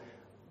love people.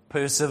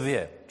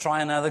 Persevere.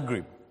 Try another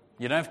group.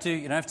 You don't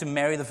have to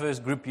marry the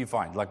first group you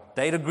find. Like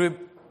date a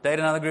group, date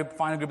another group,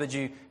 find a group that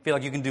you feel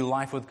like you can do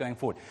life with going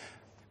forward.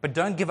 But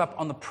don't give up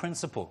on the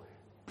principle.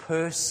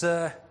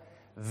 Persevere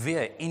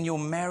in your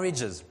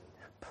marriages.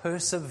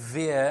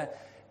 Persevere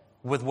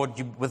with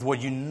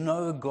what you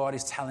know God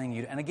is telling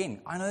you. And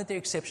again, I know that there are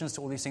exceptions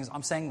to all these things.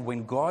 I'm saying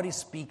when God is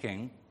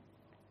speaking,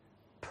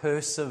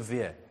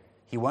 persevere.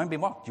 He won't be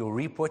mocked. You'll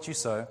reap what you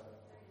sow.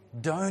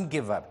 Don't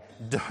give up.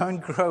 Don't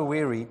grow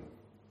weary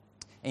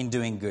in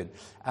doing good.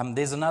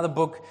 There's another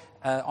book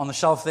on the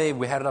shelf there.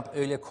 We had it up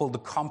earlier called The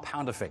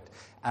Compound Effect.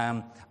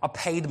 I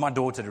paid my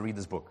daughter to read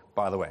this book,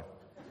 by the way,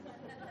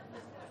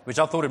 which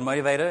I thought would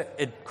motivate her.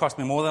 It cost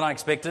me more than I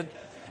expected,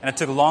 and it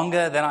took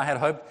longer than I had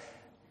hoped.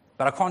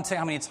 But I can't tell you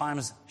how many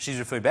times she's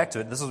referred back to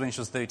it. This was when she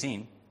was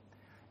 13.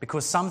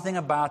 Because something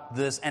about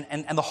this,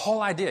 and the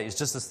whole idea is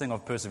just this thing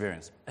of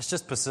perseverance. It's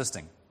just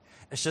persisting.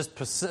 It's just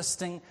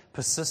persisting.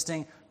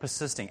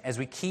 As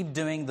we keep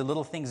doing the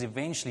little things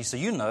eventually. So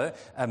you know,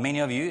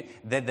 many of you,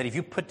 that if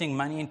you're putting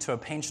money into a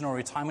pension or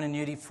retirement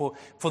annuity, for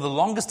the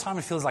longest time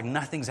it feels like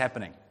nothing's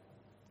happening.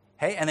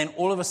 Hey, and then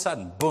all of a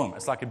sudden, boom,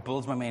 it's like it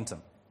builds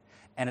momentum.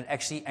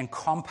 And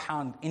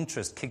compound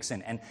interest kicks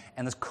in.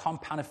 And this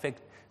compound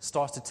effect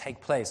starts to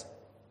take place.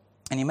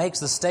 And he makes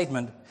the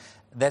statement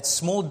that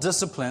small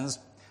disciplines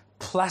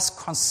plus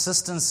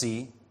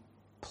consistency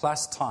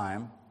plus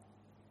time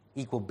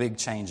equal big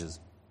changes.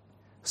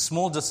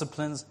 Small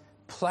disciplines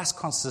plus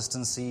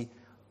consistency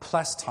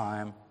plus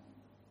time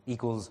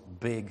equals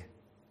big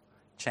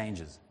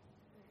changes.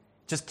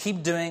 Just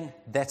keep doing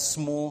that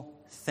small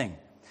thing.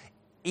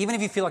 Even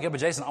if you feel like, yeah,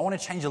 but Jason, I want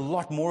to change a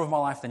lot more of my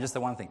life than just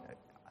the one thing.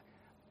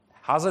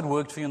 How's it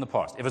worked for you in the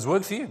past? If it's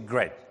worked for you,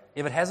 great.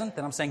 If it hasn't,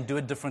 then I'm saying do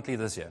it differently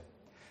this year.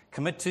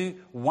 Commit to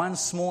one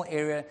small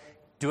area,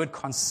 do it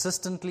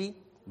consistently,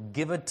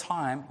 give it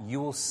time, you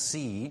will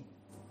see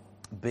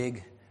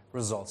big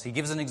results. He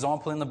gives an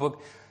example in the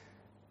book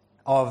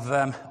of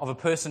a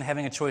person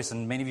having a choice,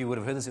 and many of you would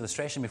have heard this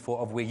illustration before,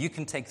 of where you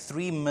can take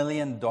 $3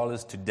 million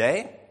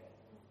today,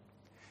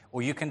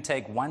 or you can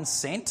take 1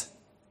 cent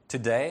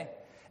today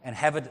and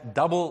have it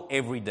double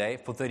every day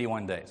for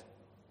 31 days.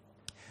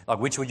 Like,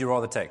 which would you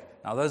rather take?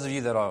 Now, those of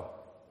you that are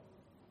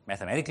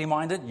mathematically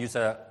minded, you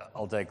say,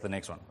 I'll take the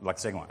next one, like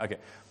the second one. Okay.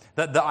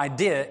 The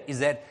idea is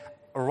that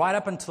right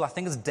up until I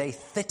think it's day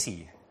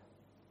 30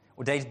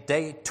 or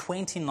day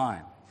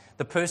 29,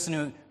 the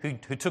person who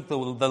took the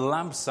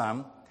lump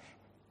sum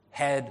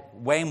had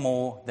way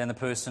more than the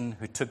person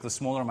who took the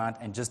smaller amount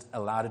and just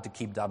allowed it to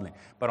keep doubling.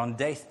 But on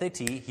day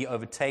 30, he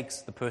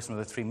overtakes the person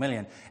with the $3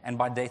 million, and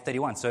by day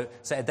 31. So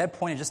at that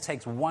point, it just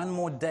takes one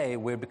more day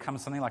where it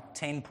becomes something like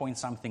 10 point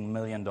something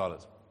million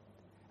dollars.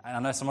 And I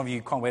know some of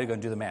you can't wait to go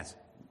and do the math.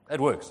 It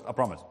works, I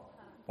promise.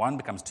 1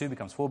 becomes 2,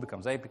 becomes 4,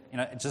 becomes 8.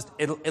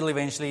 It'll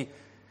eventually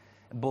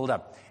build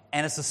up.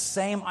 And it's the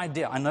same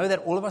idea. I know that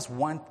all of us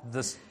want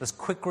this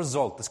quick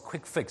result, this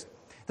quick fix.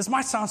 This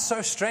might sound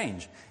so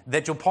strange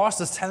that your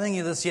pastor's telling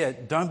you this year,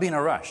 don't be in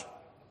a rush.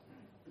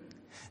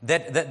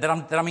 That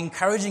I'm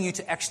encouraging you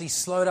to actually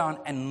slow down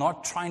and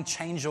not try and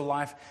change your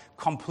life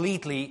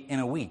completely in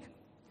a week.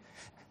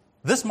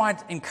 This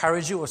might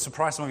encourage you or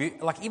surprise some of you.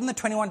 Like even the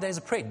 21 days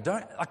of prayer,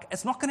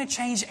 it's not going to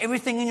change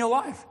everything in your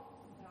life.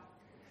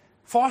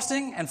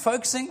 Fasting and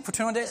focusing for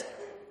 21 days,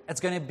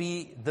 it's going to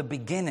be the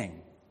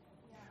beginning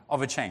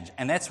of a change.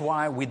 And that's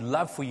why we'd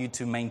love for you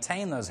to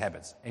maintain those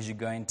habits as you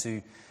go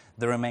into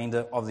the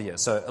remainder of the year.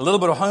 So a little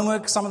bit of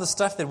homework, some of the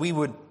stuff that we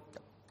would...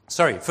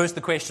 Sorry, first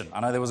the question.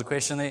 I know there was a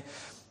question there.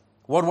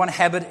 What one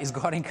habit is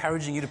God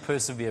encouraging you to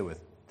persevere with?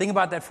 Think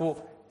about that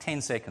for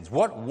 10 seconds.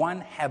 What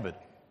one habit?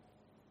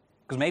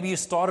 Because maybe you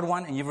started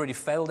one and you've already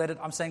failed at it.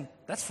 I'm saying,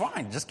 that's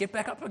fine. Just get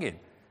back up again.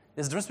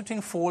 There's a difference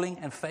between falling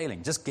and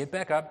failing. Just get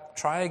back up,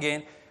 try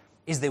again.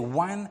 Is there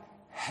one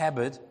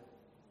habit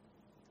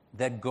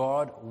that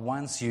God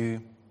wants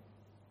you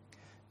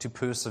to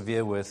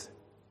persevere with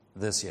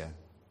this year?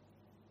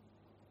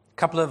 A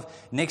couple of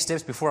next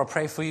steps before I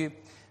pray for you.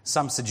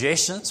 Some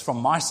suggestions from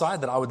my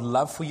side that I would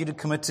love for you to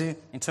commit to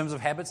in terms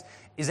of habits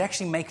is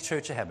actually make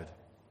church a habit.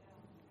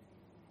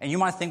 And you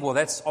might think, well,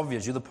 that's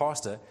obvious. You're the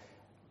pastor.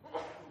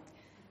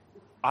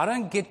 I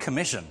don't get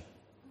commission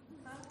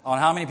on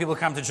how many people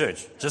come to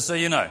church, just so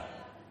you know.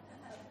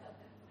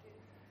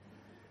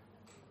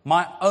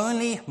 My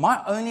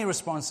only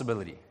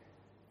responsibility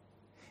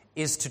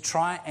is to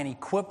try and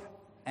equip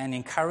and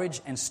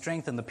encourage and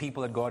strengthen the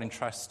people that God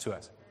entrusts to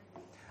us.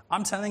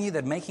 I'm telling you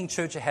that making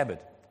church a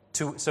habit,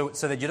 so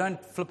that you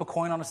don't flip a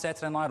coin on a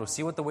Saturday night or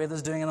see what the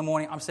weather's doing in the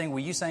morning. I'm saying, were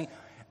you saying,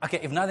 okay,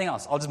 if nothing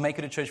else, I'll just make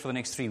it a church for the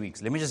next 3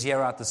 weeks. Let me just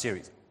hear out the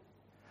series.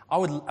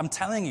 I'm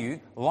telling you,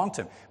 long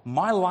term,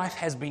 my life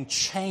has been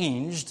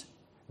changed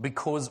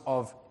because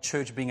of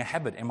church being a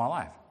habit in my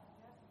life.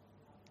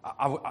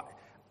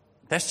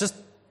 That's just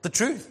the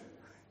truth.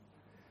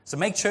 So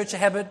make church a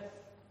habit.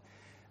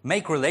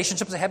 Make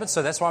relationships a habit.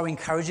 So that's why we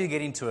encourage you to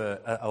get into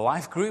a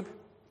life group.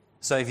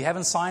 So if you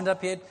haven't signed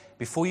up yet,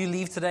 before you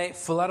leave today,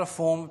 fill out a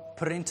form,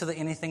 put it into the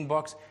anything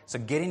box. So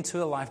get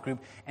into a life group.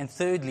 And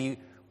thirdly,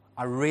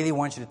 I really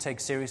want you to take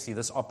seriously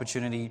this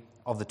opportunity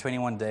of the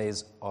 21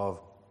 days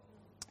of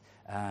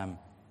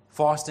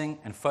fasting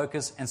and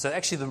focus. And so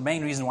actually the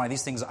main reason why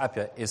these things are up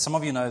here is some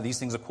of you know these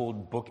things are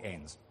called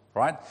bookends,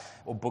 right?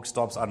 Or book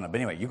stops, I don't know.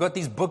 But anyway, you've got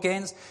these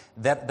bookends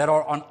that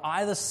are on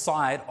either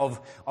side of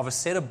a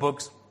set of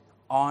books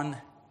on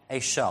a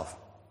shelf.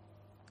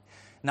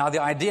 Now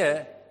the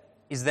idea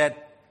is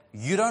that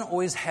you don't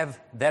always have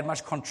that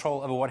much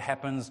control over what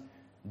happens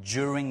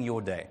during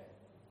your day.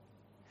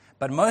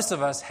 But most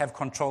of us have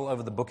control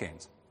over the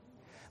bookends.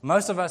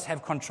 Most of us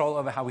have control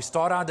over how we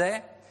start our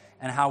day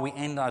and how we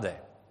end our day.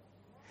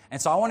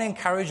 And so I want to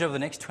encourage you over the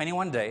next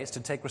 21 days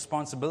to take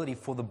responsibility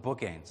for the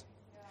bookends.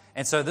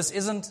 And so this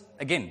isn't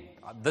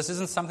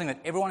something that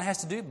everyone has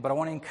to do, but I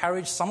want to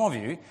encourage some of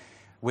you,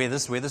 where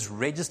this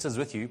registers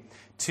with you,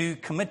 to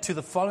commit to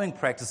the following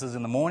practices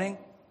in the morning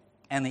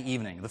and the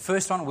evening. The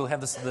first one, we'll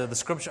have the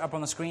scripture up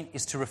on the screen,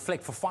 is to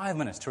reflect for 5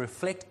 minutes, to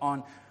reflect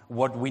on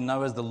what we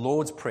know as the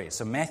Lord's Prayer.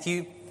 So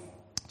Matthew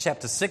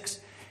chapter 6,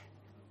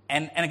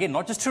 and again,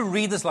 not just to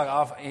read this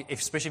like,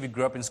 especially if you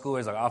grew up in school,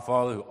 it's like, Our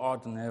Father who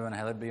art in heaven,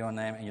 hallowed be your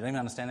name, and you don't even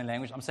understand the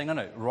language. I'm saying,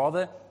 no,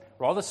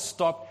 rather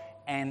stop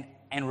and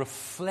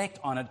reflect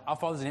on it. Our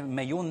Father in heaven,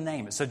 may your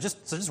name, so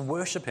just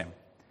worship Him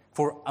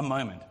for a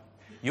moment.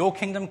 Your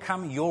kingdom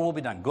come, your will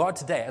be done. God,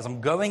 today, as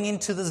I'm going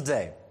into this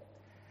day,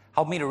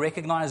 help me to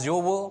recognize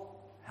your will,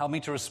 help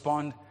me to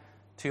respond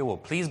to your will.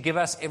 Please give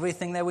us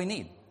everything that we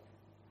need.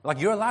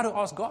 Like, you're allowed to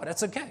ask God,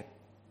 that's okay.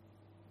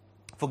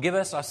 Forgive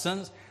us our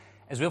sins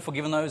as we've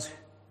forgiven those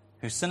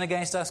who sin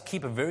against us.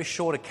 Keep a very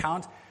short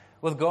account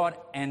with God,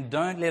 and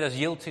don't let us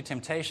yield to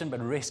temptation,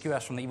 but rescue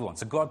us from the evil one.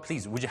 So God,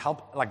 please, would you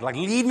help, like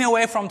lead me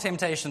away from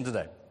temptation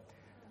today?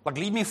 Like,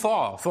 lead me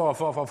far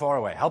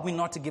away. Help me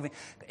not to give in.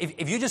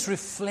 If you just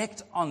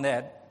reflect on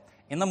that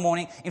in the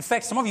morning. In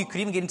fact, some of you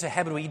could even get into a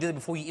habit where you do it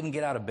before you even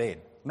get out of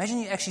bed. Imagine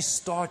you actually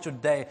start your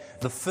day.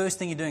 The first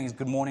thing you're doing is,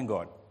 good morning,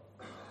 God.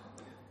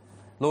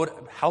 Lord,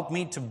 help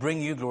me to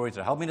bring you glory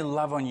today. Help me to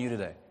love on you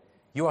today.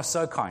 You are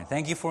so kind.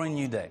 Thank you for a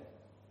new day.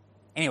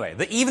 Anyway,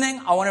 the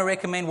evening, I want to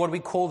recommend what we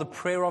call the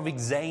prayer of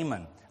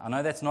examen. I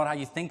know that's not how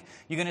you think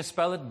you're going to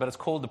spell it, but it's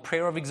called the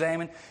prayer of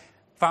examen,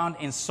 found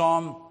in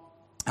Psalm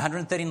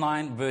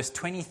 139, verse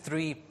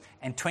 23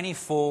 and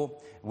 24,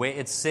 where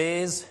it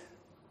says,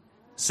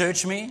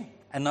 search me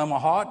and know my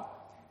heart.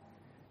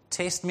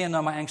 Test me and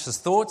know my anxious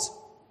thoughts.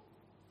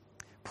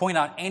 Point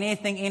out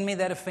anything in me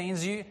that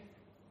offends you,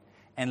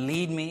 and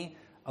lead me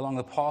along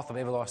the path of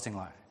everlasting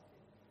life.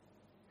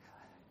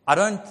 I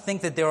don't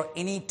think that there are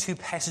any two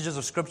passages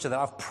of Scripture that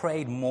I've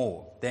prayed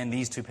more than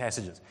these two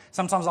passages.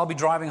 Sometimes I'll be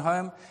driving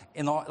home,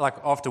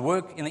 after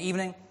work in the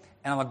evening,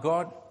 and I'm like,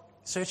 God,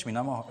 search me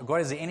no more.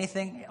 God, is there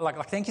anything?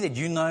 Thank you that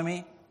you know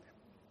me.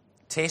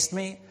 Test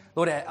me.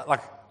 Lord,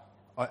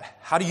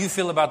 how do you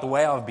feel about the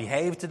way I've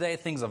behaved today?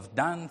 Things I've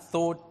done,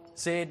 thought,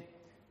 said.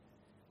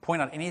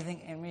 Point out anything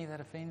in me that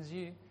offends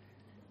you,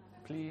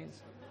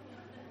 please.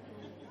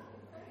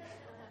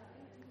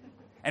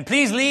 And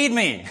please lead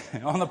me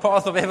on the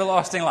path of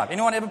everlasting life.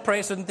 Anyone ever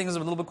pray certain things a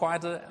little bit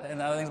quieter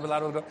and other things a bit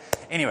louder?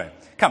 Anyway,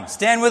 come,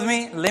 stand with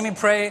me. Let me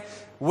pray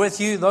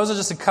with you. Those are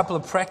just a couple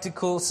of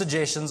practical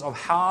suggestions of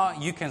how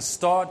you can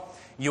start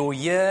your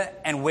year,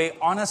 and where,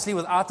 honestly,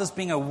 without this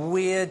being a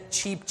weird,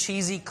 cheap,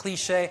 cheesy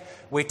cliche,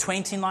 where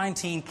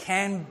 2019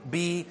 can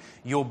be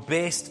your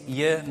best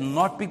year,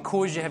 not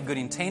because you have good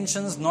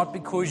intentions, not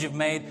because you've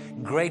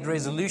made great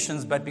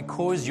resolutions, but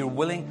because you're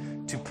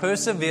willing to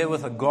persevere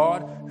with a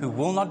God who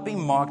will not be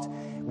mocked,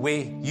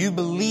 where you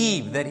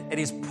believe that it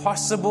is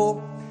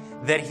possible,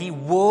 that He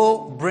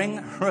will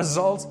bring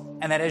results,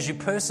 and that as you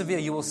persevere,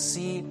 you will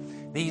see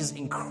these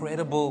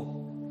incredible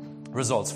results.